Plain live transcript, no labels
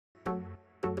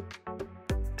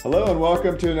Hello and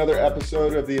welcome to another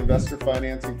episode of the Investor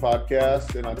Financing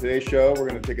Podcast. And on today's show, we're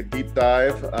going to take a deep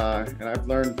dive. And I've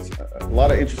learned a lot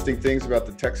of interesting things about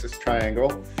the Texas Triangle.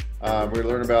 We're going to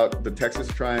learn about the Texas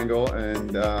Triangle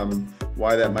and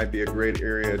why that might be a great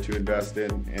area to invest in.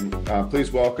 And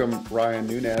please welcome Ryan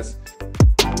Nunes.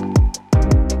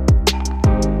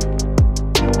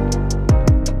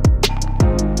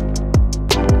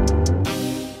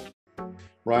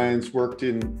 Ryan's worked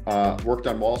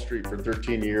on Wall Street for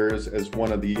 13 years as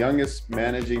one of the youngest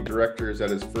managing directors at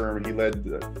his firm. He led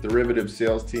the derivative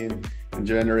sales team and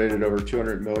generated over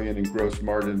 $200 million in gross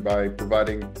margin by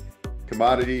providing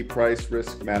commodity price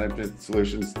risk management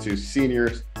solutions to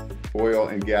senior oil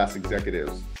and gas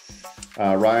executives.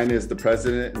 Ryan is the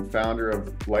president and founder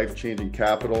of Life Changing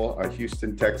Capital, a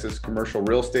Houston, Texas commercial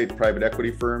real estate private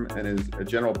equity firm, and is a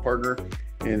general partner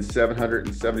in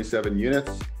 777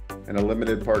 units and a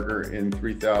limited partner in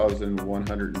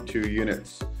 3,102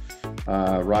 units.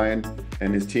 Ryan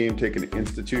and his team take an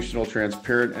institutional,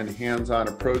 transparent, and hands-on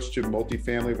approach to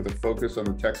multifamily with a focus on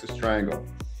the Texas Triangle.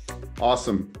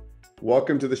 Awesome.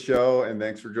 Welcome to the show, and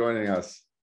thanks for joining us.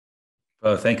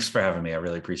 Oh, thanks for having me. I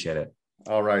really appreciate it.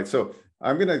 All right. So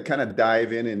I'm going to kind of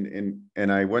dive in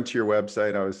and I went to your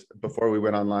website. Before we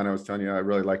went online, I was telling you I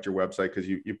really liked your website because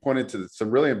you pointed to some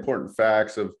really important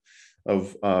facts of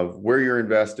where you're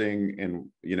investing and,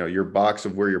 your box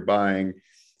of where you're buying,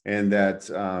 and that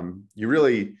you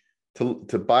really,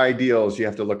 to buy deals, you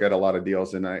have to look at a lot of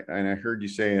deals. And I heard you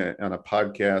say on a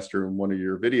podcast or in one of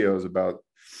your videos about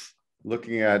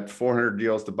looking at 400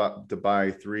 deals to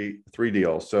buy three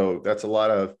deals. So that's a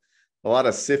lot of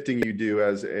sifting you do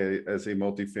as a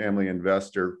multifamily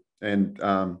investor. And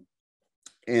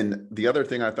the other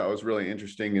thing I thought was really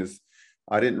interesting is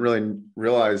I didn't really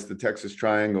realize the Texas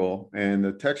Triangle, and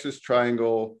the Texas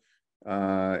Triangle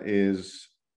is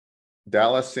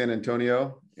Dallas, San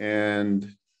Antonio, and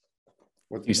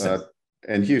Houston.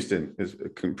 Houston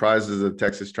comprises the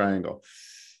Texas Triangle.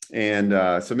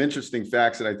 And some interesting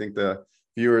facts that I think the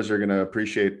viewers are going to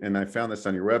appreciate. And I found this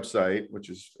on your website, which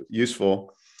is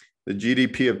useful. The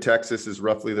GDP of Texas is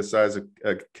roughly the size of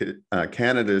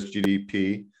Canada's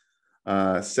GDP.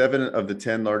 7 of the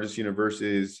 10 largest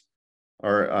universities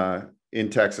are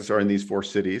in Texas are in these 4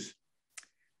 cities.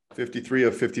 53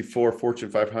 of 54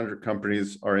 Fortune 500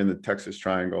 companies are in the Texas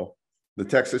Triangle. The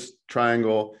Texas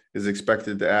Triangle is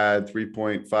expected to add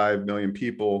 3.5 million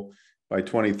people by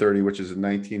 2030, which is a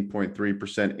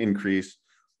 19.3% increase.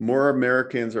 More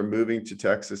Americans are moving to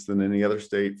Texas than any other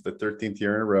state for the 13th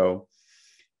year in a row.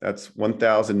 That's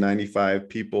 1,095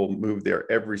 people move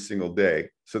there every single day.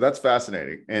 So that's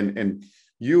fascinating. And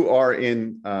you are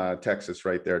in Texas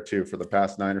right there too for the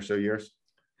past 9 or so years.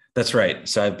 That's right.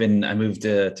 So I moved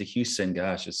to Houston.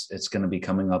 Gosh, it's going to be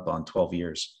coming up on 12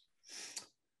 years.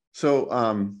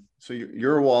 So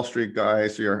you're a Wall Street guy.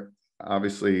 So you're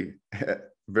obviously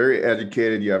very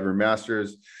educated. You have your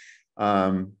master's.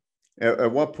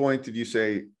 At what point did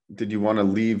you want to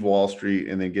leave Wall Street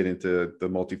and then get into the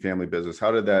multifamily business?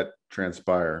 How did that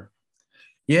transpire?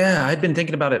 Yeah, I'd been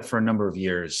thinking about it for a number of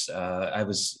years. I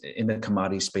was in the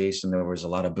commodity space and there was a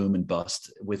lot of boom and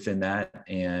bust within that.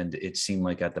 And it seemed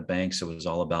like at the banks, it was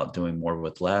all about doing more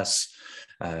with less.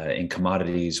 In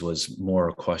commodities was more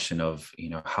a question of,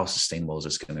 how sustainable is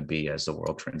this going to be as the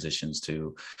world transitions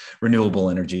to renewable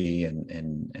energy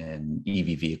and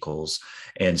EV vehicles.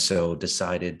 And so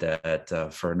decided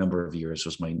that for a number of years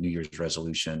was my New Year's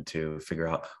resolution to figure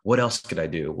out what else could I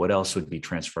do? What else would be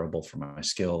transferable for my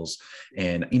skills?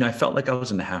 And, I felt like I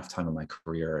was in the halftime of my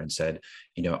career and said,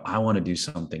 I want to do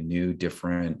something new,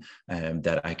 different,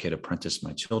 that I could apprentice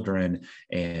my children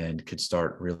and could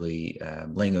start really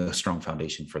laying a strong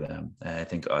foundation for them. And I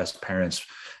think as parents,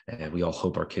 we all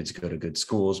hope our kids go to good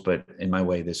schools, but in my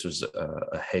way, this was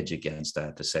a hedge against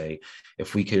that to say,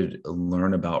 if we could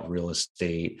learn about real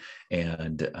estate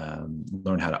and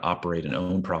learn how to operate and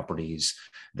own properties,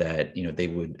 that, they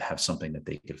would have something that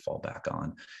they could fall back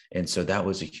on. And so that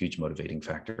was a huge motivating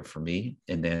factor for me.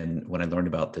 And then when I learned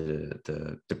about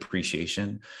the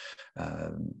depreciation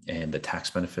and the tax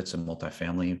benefits of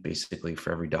multifamily, basically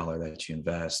for every dollar that you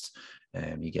invest,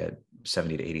 you get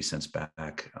 70 to 80 cents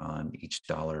back on each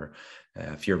dollar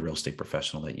if you're a real estate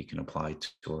professional that you can apply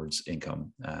towards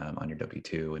income on your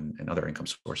W-2 and other income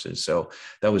sources. So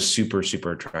that was super,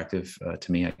 super attractive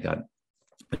to me. I got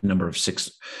a number of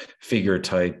 6-figure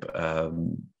type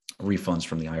refunds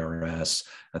from the IRS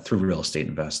through real estate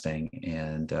investing.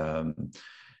 And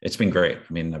it's been great.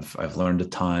 I mean, I've learned a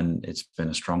ton. It's been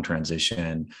a strong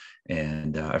transition,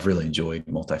 and I've really enjoyed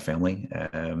multifamily.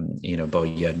 Beau,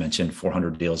 you had mentioned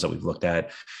 400 deals that we've looked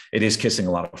at. It is kissing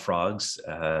a lot of frogs,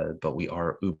 but we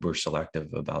are uber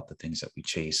selective about the things that we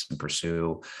chase and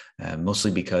pursue,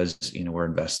 mostly because we're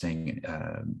investing.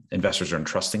 Investors are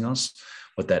entrusting us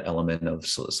with that element of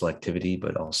selectivity,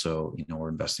 but also we're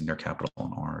investing their capital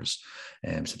in ours,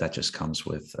 and so that just comes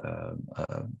with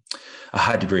a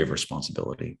high degree of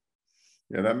responsibility.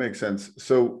 Yeah, that makes sense.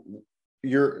 So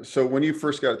when you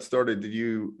first got started, did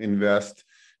you invest,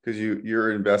 because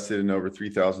you're invested in over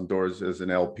 3,000 doors as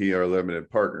an LP or a limited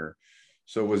partner?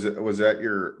 So was that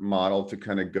your model to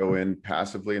kind of go in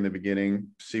passively in the beginning,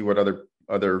 see what other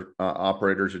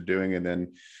operators are doing, and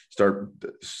then start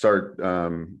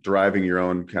driving your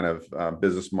own kind of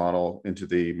business model into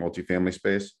the multifamily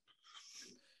space?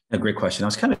 A great question. I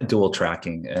was kind of dual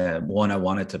tracking. One, I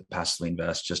wanted to passively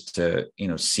invest just to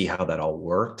see how that all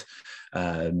worked,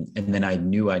 and then I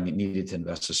knew I needed to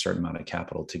invest a certain amount of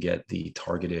capital to get the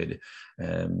targeted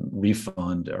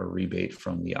refund or rebate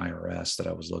from the IRS that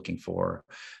I was looking for.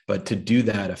 But to do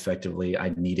that effectively, I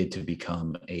needed to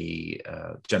become a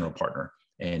general partner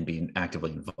and being actively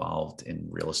involved in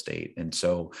real estate. And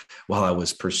so while I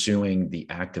was pursuing the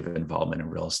active involvement in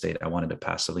real estate, I wanted to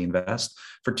passively invest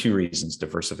for two reasons: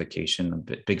 diversification. I'm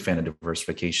a big fan of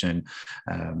diversification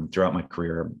throughout my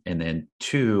career. And then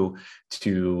two,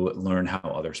 to learn how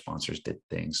other sponsors did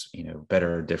things,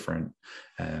 better, different.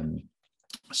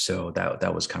 So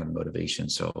that was kind of the motivation.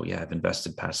 So yeah, I've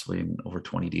invested passively in over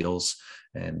 20 deals,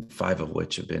 and 5 of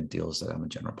which have been deals that I'm a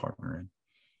general partner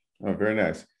in. Oh, very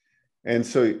nice. And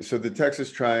so the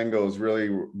Texas Triangle is really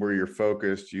where you're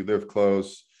focused. You live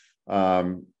close.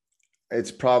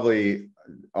 It's probably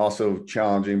also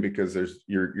challenging because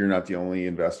you're not the only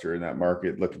investor in that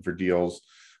market looking for deals.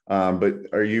 But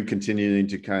are you continuing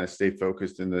to kind of stay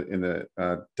focused in the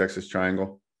Texas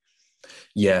Triangle?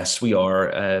 Yes, we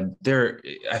are.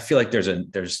 I feel like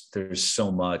there's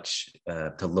so much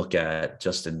to look at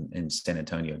just in San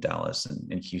Antonio, Dallas,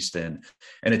 and Houston,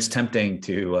 and it's tempting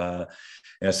to.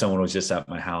 Someone was just at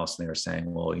my house and they were saying,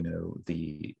 well,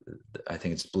 I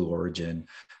think it's Blue Origin,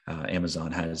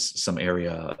 Amazon has some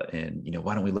area, and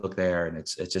why don't we look there? And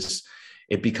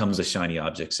it becomes a shiny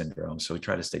object syndrome. So we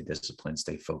try to stay disciplined,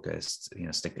 stay focused,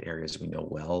 stick to areas we know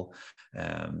well,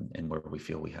 and where we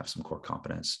feel we have some core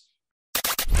competence.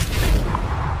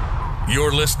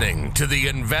 You're listening to the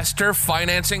Investor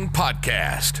Financing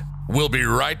Podcast. We'll be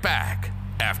right back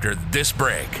after this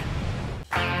break.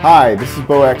 Hi, this is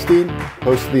Beau,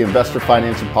 host of the Investor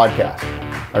Financing Podcast.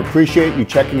 I appreciate you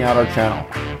checking out our channel.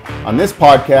 On this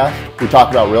podcast, we talk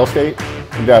about real estate,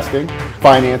 investing,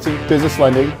 financing, business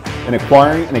lending, and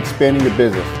acquiring and expanding your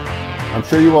business. I'm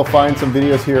sure you will find some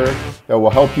videos here that will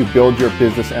help you build your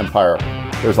business empire.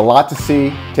 There's a lot to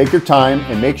see. Take your time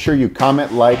and make sure you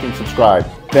comment, like, and subscribe.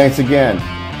 Thanks again.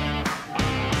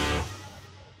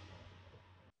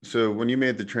 So when you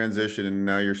made the transition and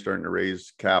now you're starting to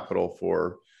raise capital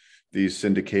for these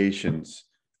syndications,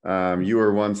 you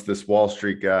were once this Wall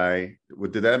Street guy.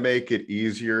 Did that make it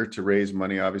easier to raise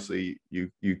money? Obviously,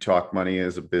 you talk money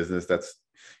as a business.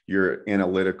 You're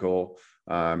analytical.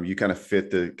 You kind of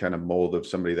fit the kind of mold of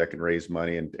somebody that can raise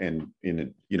money and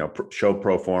show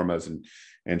pro formas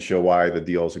and show why the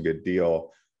deal is a good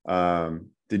deal.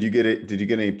 Did you get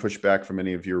any pushback from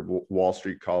any of your Wall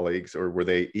Street colleagues, or were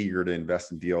they eager to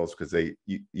invest in deals because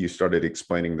you started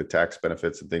explaining the tax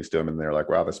benefits and things to them, and they're like,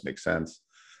 wow, this makes sense?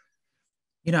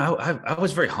 I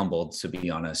was very humbled, to be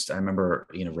honest. I remember,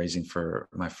 raising for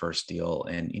my first deal,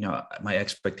 and, my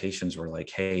expectations were like,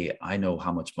 hey, I know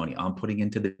how much money I'm putting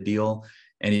into the deal,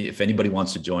 and if anybody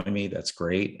wants to join me, that's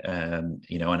great. And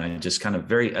I just kind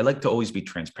of I like to always be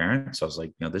transparent. So I was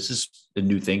like, this is a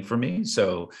new thing for me.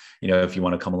 So, if you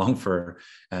want to come along for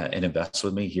and invest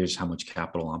with me, here's how much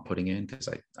capital I'm putting in, because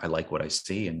I like what I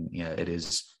see. And yeah, it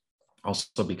is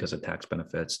also because of tax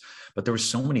benefits. But there were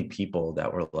so many people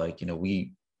that were like,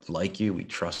 we like you, we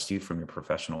trust you from your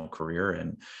professional career.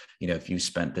 And, if you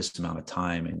spent this amount of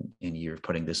time and you're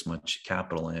putting this much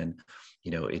capital in,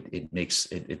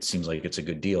 it seems like it's a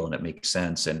good deal and it makes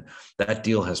sense. And that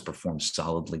deal has performed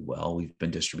solidly well. We've been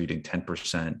distributing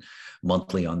 10%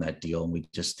 monthly on that deal. And we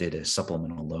just did a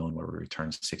supplemental loan where we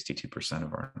returned 62%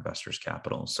 of our investors'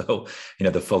 capital. So,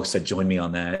 the folks that joined me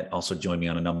on that also joined me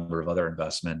on a number of other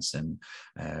investments, and,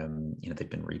 they've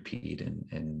been repeat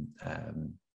and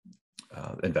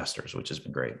investors, which has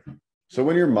been great. So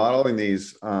when you're modeling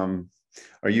these,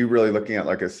 are you really looking at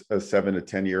like a 7 to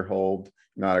 10 year hold,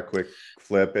 not a quick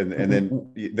flip, and then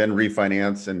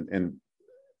refinance and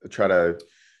try to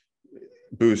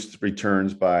boost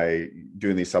returns by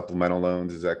doing these supplemental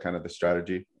loans? Is that kind of the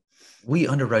strategy? We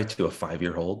underwrite to a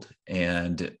 5-year hold,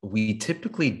 and we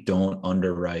typically don't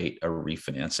underwrite a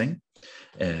refinancing,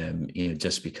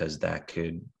 just because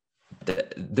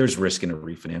there's risk in a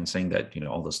refinancing that,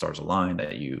 all the stars align,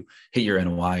 that you hit your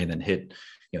NOI and then hit,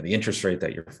 the interest rate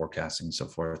that you're forecasting and so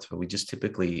forth. But we just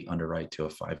typically underwrite to a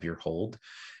 5-year hold.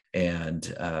 And,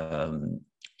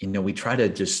 we try to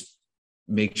just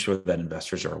make sure that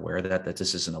investors are aware that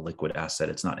this isn't a liquid asset.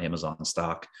 It's not Amazon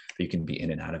stock that you can be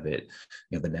in and out of it,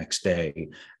 the next day.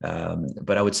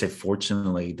 But I would say,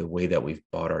 fortunately, the way that we've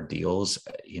bought our deals,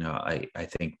 I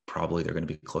think probably they're going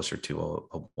to be closer to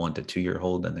a 1 to 2 year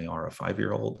hold than they are a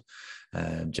 5-year hold.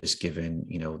 Just given,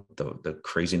 the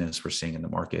craziness we're seeing in the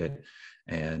market.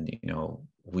 And,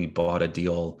 we bought a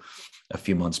deal a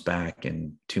few months back,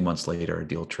 and 2 months later, a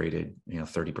deal traded,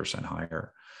 30%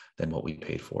 higher than what we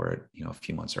paid for it, a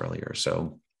few months earlier.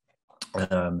 So,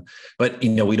 but,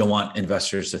 we don't want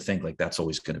investors to think like that's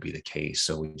always going to be the case.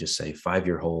 So we just say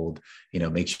 5-year hold,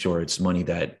 make sure it's money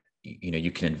that,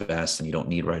 you can invest and you don't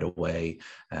need right away.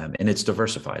 And it's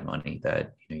diversified money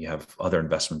that, you have other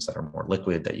investments that are more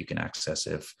liquid that you can access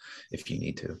if you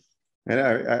need to. And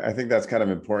I think that's kind of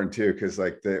important too, because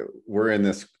we're in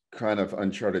this kind of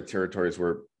uncharted territories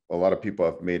where a lot of people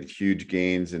have made huge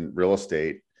gains in real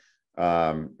estate.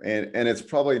 And it's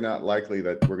probably not likely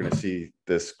that we're going to see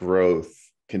this growth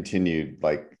continued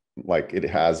like it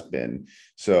has been.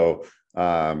 So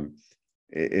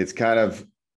it's kind of,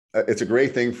 it's a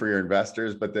great thing for your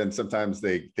investors, but then sometimes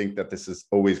they think that this is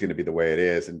always going to be the way it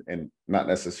is, and not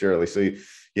necessarily. So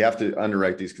you have to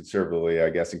underwrite these conservatively,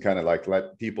 I guess, and kind of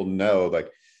let people know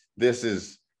this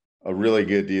is a really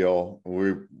good deal.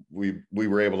 We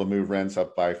were able to move rents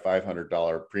up by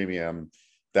 $500 premium.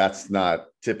 That's not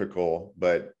typical,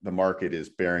 but the market is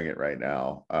bearing it right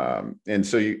now. And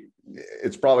so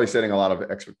it's probably setting a lot of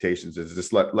expectations, is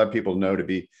just let people know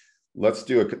let's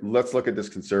look at this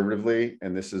conservatively.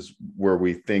 And this is where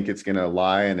we think it's going to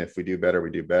lie. And if we do better,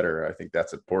 we do better. I think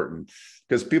that's important,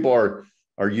 because people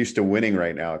are used to winning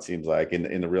right now, it seems like,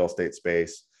 in the real estate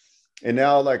space. And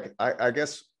now, I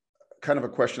guess kind of a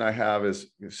question I have is,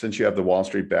 since you have the Wall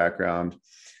Street background,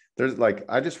 there's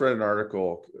I just read an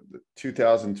article,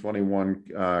 2021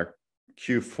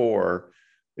 Q4.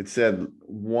 It said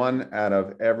 1 out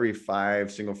of every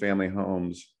 5 single family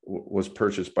homes was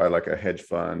purchased by a hedge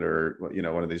fund or,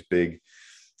 one of these big,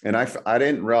 and I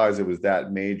didn't realize it was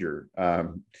that major.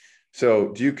 So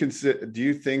do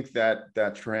you think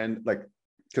that trend,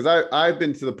 because I've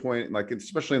been to the point,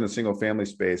 especially in the single family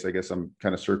space, I guess I'm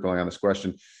kind of circling on this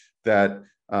question, that,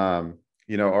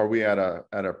 are we at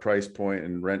a price point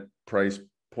and rent price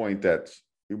point that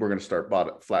we're going to start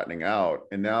flattening out?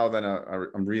 And now that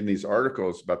I'm reading these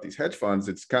articles about these hedge funds,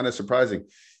 it's kind of surprising.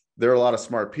 There are a lot of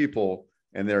smart people,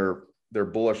 and they're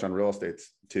bullish on real estate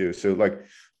too. So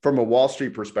from a Wall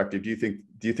Street perspective, do you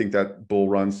think that bull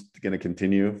run's going to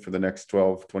continue for the next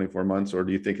 12, 24 months, or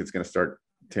do you think it's going to start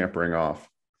tampering off?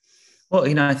 Well,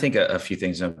 I think a few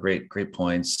things, great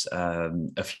points.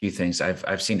 A few things.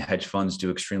 I've seen hedge funds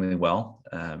do extremely well,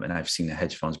 and I've seen the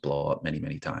hedge funds blow up many,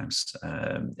 many times.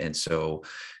 And so,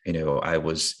 I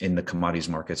was in the commodities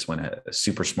markets when a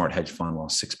super smart hedge fund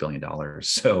lost $6 billion.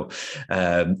 So,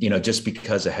 just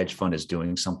because a hedge fund is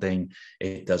doing something,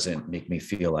 it doesn't make me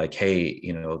feel like, hey,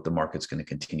 the market's going to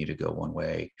continue to go one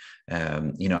way.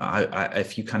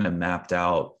 If you kind of mapped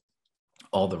out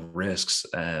all the risks,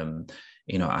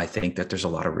 I think that there's a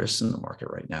lot of risks in the market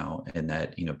right now, and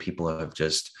that, people have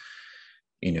just,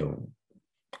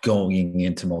 going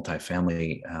into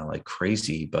multifamily like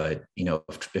crazy. But,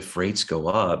 if rates go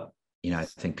up, I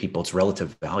think it's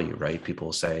relative value, right?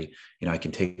 People say, I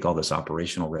can take all this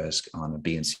operational risk on a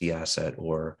B and C asset,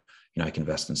 or, I can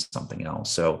invest in something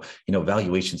else. So,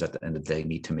 valuations at the end of the day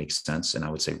need to make sense. And I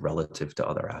would say relative to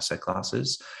other asset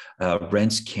classes,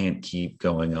 rents can't keep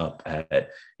going up at,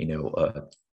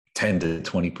 10 to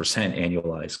 20%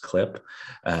 annualized clip,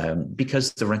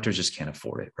 because the renters just can't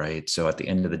afford it, right? So at the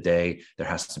end of the day, there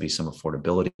has to be some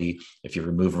affordability. If you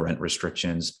remove rent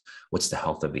restrictions, what's the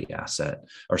health of the asset?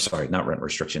 Or sorry, not rent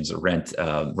restrictions, rent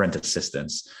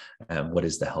assistance. What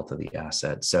is the health of the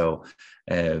asset? So,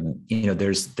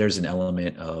 there's an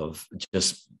element of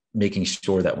just making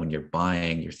sure that when you're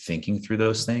buying, you're thinking through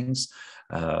those things.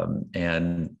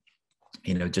 And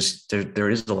just there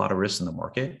is a lot of risk in the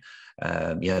market.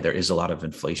 There is a lot of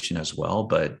inflation as well,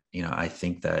 but I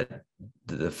think that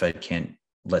the Fed can't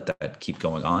let that keep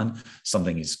going on.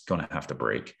 Something is going to have to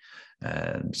break.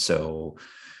 So,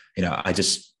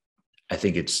 I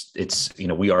think it's,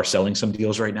 we are selling some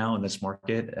deals right now in this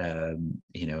market, I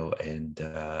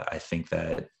think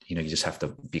that, you just have to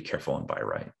be careful and buy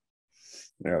right.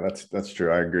 Yeah, that's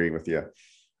true. I agree with you.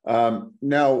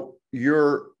 Now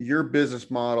your business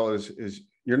model is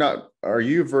are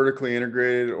you vertically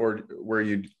integrated, or where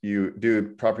you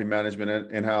do property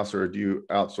management in-house, or do you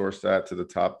outsource that to the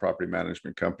top property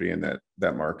management company in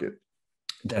that market?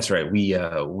 That's right. We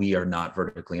are not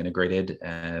vertically integrated.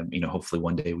 Hopefully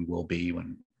one day we will be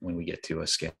when we get to a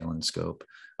scale and scope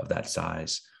of that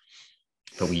size.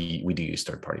 But we do use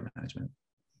third-party management.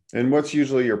 And what's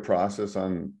usually your process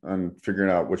on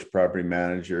figuring out which property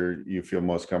manager you feel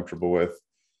most comfortable with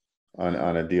on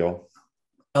a deal?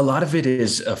 A lot of it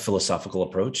is a philosophical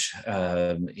approach.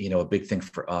 A big thing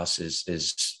for us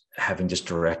is having just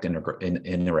direct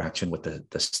interaction with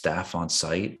the staff on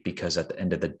site, because at the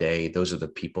end of the day, those are the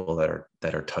people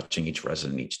that are touching each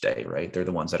resident each day, right? They're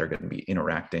the ones that are going to be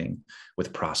interacting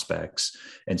with prospects.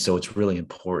 And so it's really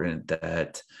important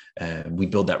that we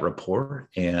build that rapport,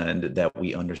 and that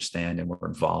we understand and we're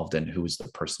involved in who is the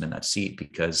person in that seat,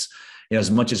 because as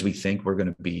much as we think we're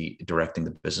going to be directing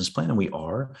the business plan, and we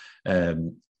are,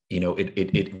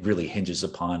 it really hinges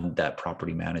upon that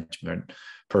property management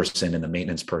person and the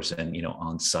maintenance person,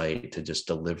 on site to just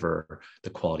deliver the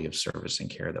quality of service and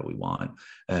care that we want.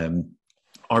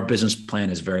 Our business plan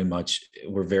is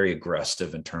we're very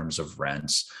aggressive in terms of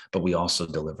rents, but we also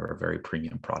deliver a very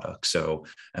premium product. So,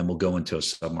 and we'll go into a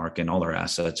submarket, and all our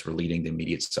assets, we're leading the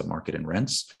immediate submarket in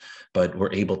rents, but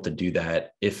we're able to do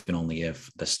that if and only if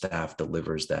the staff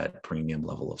delivers that premium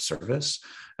level of service.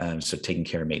 So taking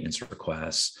care of maintenance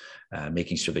requests,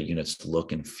 making sure the units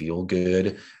look and feel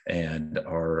good, and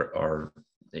are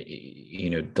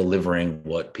delivering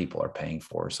what people are paying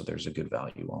for. So there's a good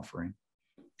value offering.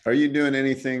 Are you doing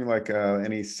anything like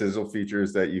any sizzle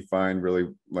features that you find really,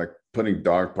 like putting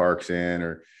dog parks in,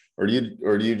 or do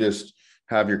you just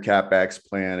have your CapEx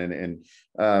plan? And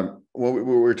when we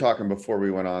were talking before we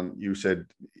went on, you said,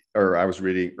 or I was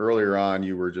reading earlier on,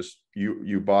 you were just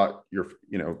you bought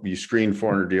you screened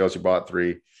 400 deals, you bought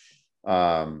 3,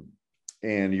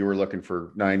 and you were looking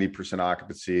for 90%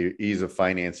 occupancy, ease of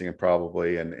financing,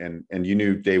 and you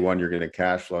knew day one you're going to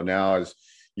cash flow. Now, as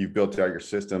you've built out your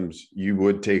systems, you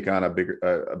would take on a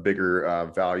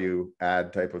bigger value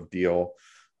add type of deal,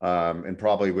 and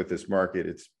probably with this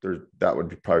market, that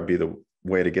would probably be the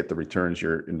way to get the returns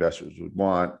your investors would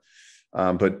want.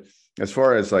 But as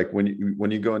far as like when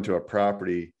you go into a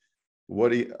property,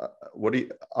 what do you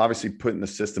obviously putting the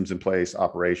systems in place,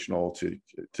 operational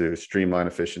to streamline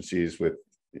efficiencies with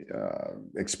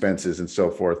expenses and so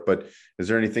forth, but is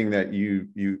there anything that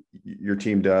your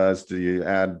team does? Do you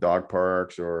add dog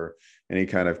parks or any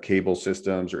kind of cable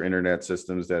systems or internet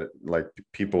systems that like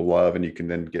people love and you can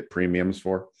then get premiums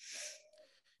for?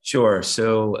 Sure.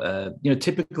 So,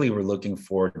 typically we're looking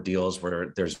for deals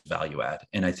where there's value add.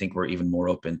 And I think we're even more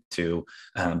open to,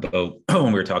 but when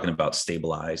we were talking about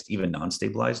stabilized, even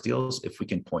non-stabilized deals, if we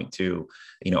can point to,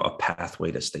 a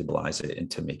pathway to stabilize it and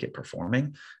to make it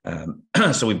performing.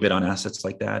 So we bid on assets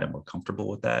like that, and we're comfortable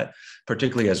with that,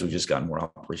 particularly as we've just gotten more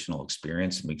operational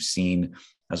experience. And we've seen,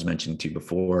 as mentioned to you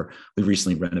before, we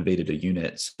recently renovated a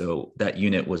unit. So that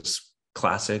unit was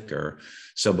classic or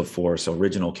so before. So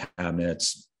original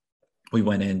cabinets. We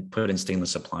went in, put in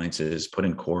stainless appliances, put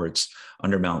in quartz,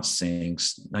 undermount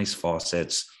sinks, nice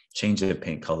faucets, changed the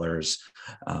paint colors,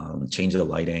 changed the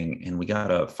lighting, and we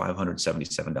got a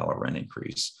 $577 rent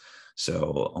increase.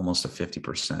 So almost a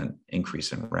 50%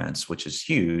 increase in rents, which is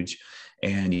huge.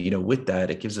 And, with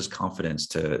that, it gives us confidence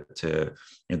to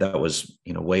that was,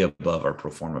 way above our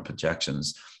pro forma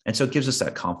projections. And so it gives us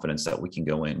that confidence that we can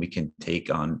go in, we can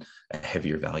take on a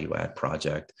heavier value add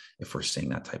project if we're seeing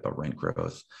that type of rent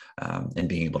growth, and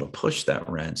being able to push that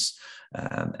rents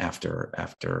after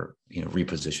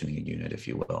repositioning a unit, if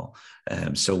you will.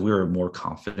 So we're more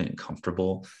confident and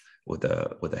comfortable with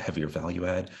a heavier value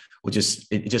add, it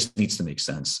just needs to make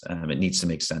sense. It needs to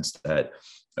make sense that,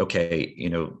 okay,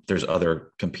 there's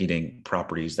other competing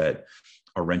properties that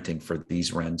are renting for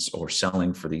these rents or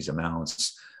selling for these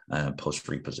amounts post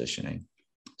repositioning.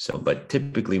 So, but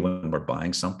typically when we're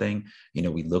buying something,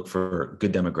 we look for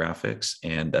good demographics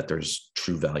and that there's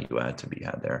true value add to be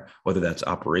had there, whether that's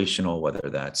operational, whether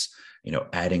that's,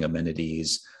 adding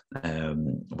amenities,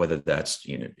 whether that's,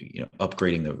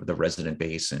 upgrading the resident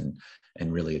base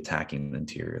and really attacking the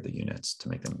interior of the units to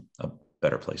make them a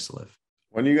better place to live.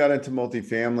 When you got into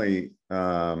multifamily,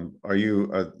 are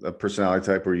you a personality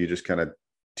type where you just kind of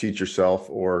teach yourself,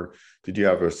 or did you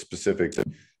have a specific,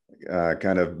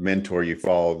 kind of mentor you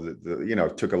followed,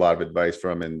 took a lot of advice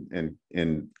from and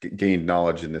gained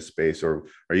knowledge in this space, or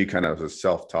are you kind of a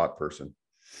self-taught person?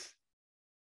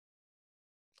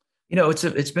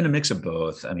 It's been a mix of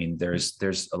both. I mean,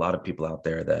 there's a lot of people out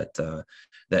there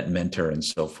that mentor and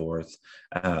so forth.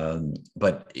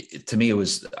 But to me,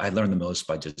 I learned the most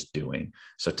by just doing.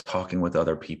 So talking with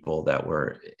other people that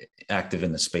were active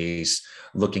in the space,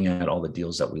 looking at all the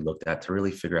deals that we looked at to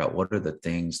really figure out what are the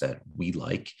things that we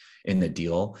like in the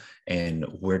deal and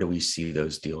where do we see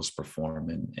those deals perform.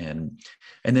 And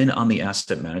then on the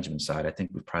asset management side, I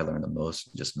think we probably learned the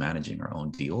most just managing our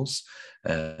own deals.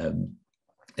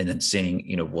 And then seeing,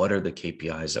 what are the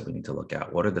KPIs that we need to look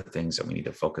at? What are the things that we need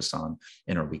to focus on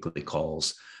in our weekly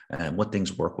calls? And what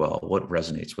things work well? What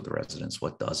resonates with the residents?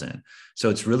 What doesn't? So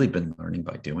it's really been learning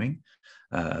by doing.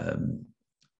 And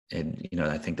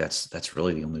I think that's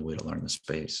really the only way to learn the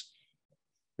space.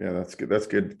 Yeah, that's good. That's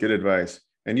good advice.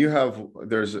 And you have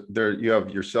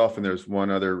yourself, and there's one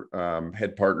other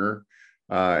head partner.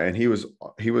 And he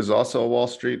was also a Wall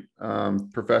Street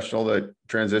professional that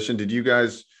transitioned. Did you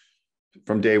guys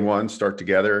from day one start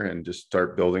together and just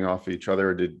start building off each other?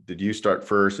 Or did you start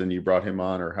first and you brought him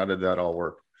on, or how did that all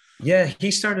work? Yeah,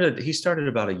 he started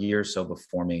about a year or so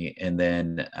before me. And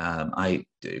then I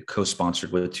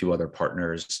co-sponsored with two other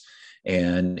partners.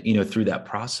 And, through that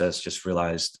process, just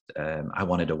realized I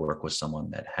wanted to work with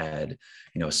someone that had,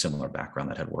 a similar background,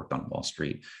 that had worked on Wall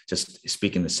Street, just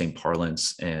speaking the same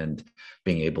parlance and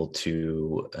being able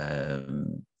to,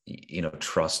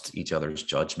 trust each other's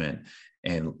judgment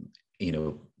and,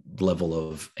 level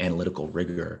of analytical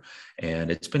rigor. And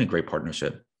it's been a great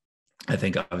partnership. I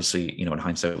think obviously, in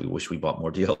hindsight, we wish we bought more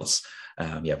deals.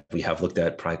 We have looked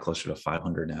at probably closer to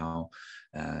 500 now.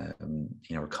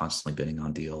 We're constantly bidding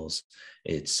on deals.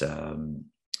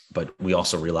 But we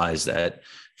also realize that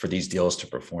for these deals to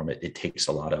perform, it takes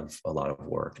a lot of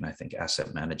work. And I think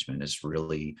asset management is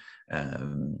really,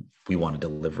 we want to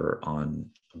deliver on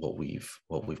what we've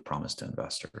promised to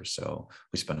investors. So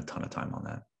we spend a ton of time on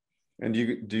that. And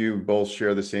do you both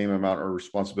share the same amount of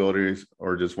responsibilities,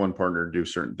 or does one partner do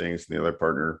certain things and the other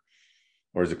partner,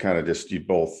 or is it kind of just you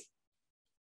both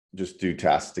just do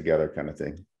tasks together kind of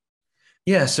thing?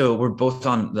 Yeah, so we're both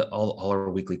on all our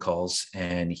weekly calls,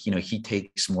 and he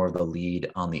takes more of the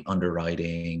lead on the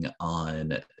underwriting,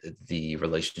 on the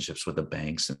relationships with the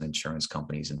banks and insurance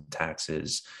companies and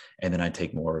taxes, and then I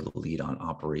take more of the lead on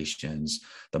operations,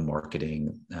 the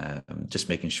marketing, just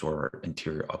making sure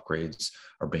interior upgrades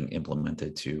are being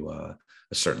implemented to a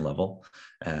certain level.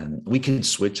 And we can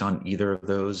switch on either of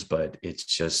those, but it's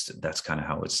just that's kind of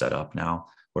how it's set up now,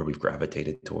 where we've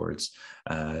gravitated towards.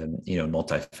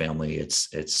 Multifamily, it's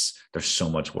there's so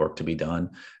much work to be done.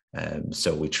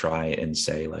 So we try and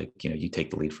say, like, you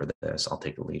take the lead for this, I'll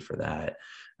take the lead for that.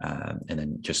 And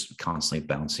then just constantly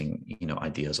bouncing,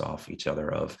 ideas off each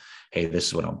other of, hey, this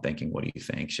is what I'm thinking. What do you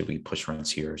think? Should we push rents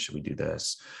here? Should we do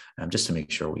this? Just to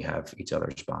make sure we have each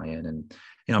other's buy-in. And,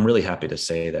 I'm really happy to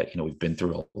say that, we've been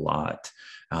through a lot,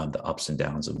 the ups and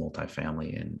downs of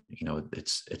multifamily. And,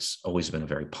 it's always been a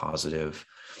very positive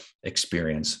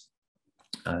experience,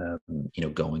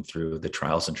 going through the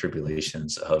trials and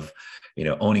tribulations of,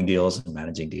 owning deals and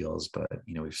managing deals. But,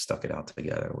 we've stuck it out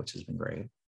together, which has been great.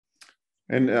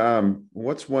 And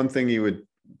what's one thing you would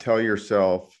tell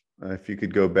yourself, if you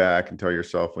could go back and tell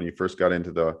yourself when you first got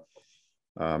into the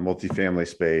multifamily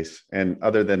space, and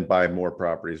other than buy more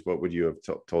properties, what would you have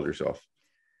told yourself?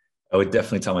 I would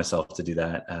definitely tell myself to do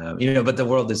that. But the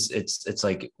world is, it's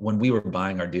like when we were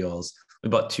buying our deals, we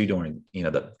bought two during,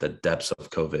 the depths of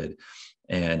COVID.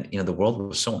 And, the world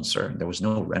was so uncertain. There was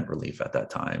no rent relief at that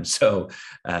time. So,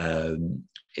 and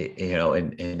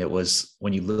it was,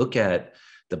 when you look at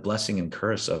the blessing and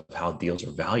curse of how deals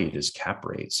are valued, is cap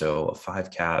rate. So a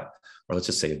 5 cap, or let's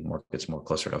just say it's more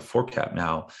closer to a 4 cap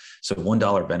now. So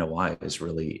 $1 of NOI is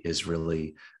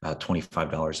really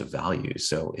 $25 of value.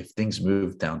 So if things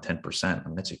move down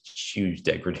 10%, that's a huge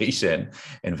degradation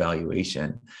in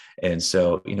valuation. And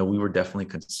so, we were definitely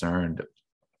concerned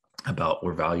about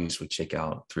where values would shake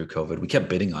out through COVID. We kept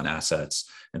bidding on assets,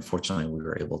 and fortunately we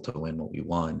were able to win what we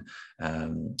won.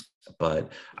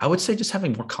 But I would say just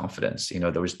having more confidence.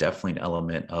 There was definitely an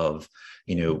element of,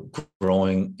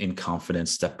 growing in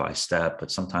confidence step by step,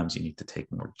 but sometimes you need to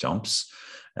take more jumps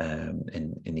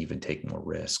and even take more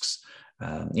risks.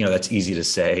 That's easy to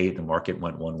say. The market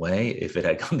went one way. If it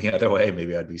had gone the other way,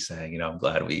 maybe I'd be saying, I'm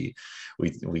glad we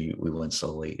went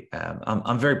slowly.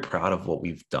 I'm very proud of what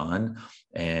we've done,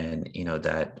 and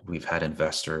that we've had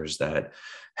investors that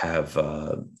have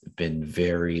been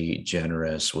very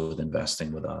generous with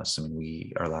investing with us. I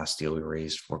mean, our last deal, we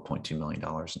raised $4.2 million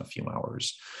in a few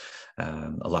hours.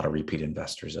 a lot of repeat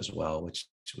investors as well, which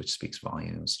speaks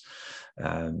volumes.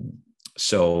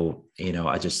 So,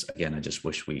 I just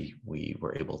wish we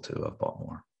were able to have bought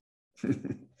more.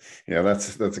 Yeah,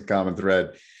 that's a common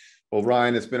thread. Well,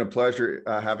 Ryan, it's been a pleasure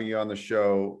having you on the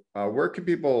show. Where can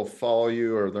people follow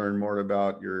you or learn more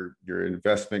about your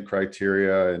investment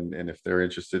criteria, and if they're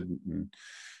interested in,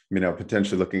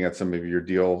 potentially looking at some of your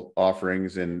deal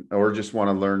offerings, or just want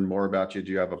to learn more about you?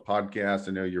 Do you have a podcast?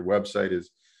 I know your website it's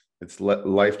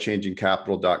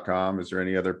lifechangingcapital.com. Is there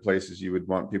any other places you would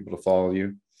want people to follow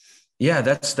you? Yeah,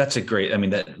 that's a great,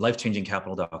 that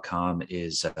lifechangingcapital.com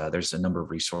is, there's a number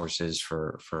of resources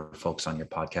for folks on your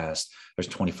podcast. There's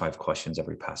 25 questions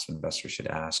every passive investor should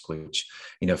ask, which,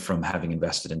 from having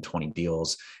invested in 20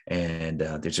 deals, and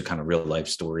there's a kind of real life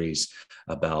stories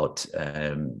about,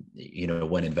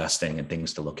 when investing and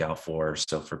things to look out for.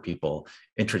 So for people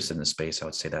interested in the space, I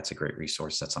would say that's a great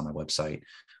resource that's on my website.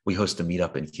 We host a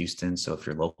meetup in Houston. So if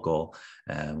you're local,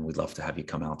 we'd love to have you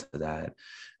come out to that.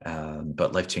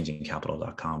 But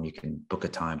lifechangingcapital.com, you can book a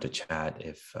time to chat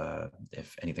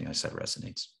if anything I said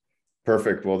resonates.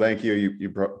 Perfect. Well, thank you. You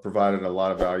provided a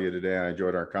lot of value today. I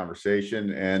enjoyed our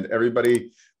conversation. And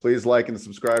everybody, please like and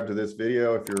subscribe to this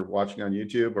video. If you're watching on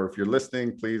YouTube, or if you're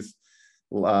listening, please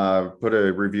put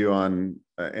a review on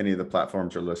any of the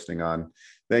platforms you're listening on.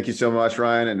 Thank you so much,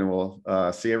 Ryan. And we'll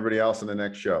see everybody else in the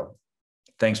next show.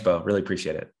 Thanks, Beau. Really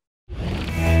appreciate it.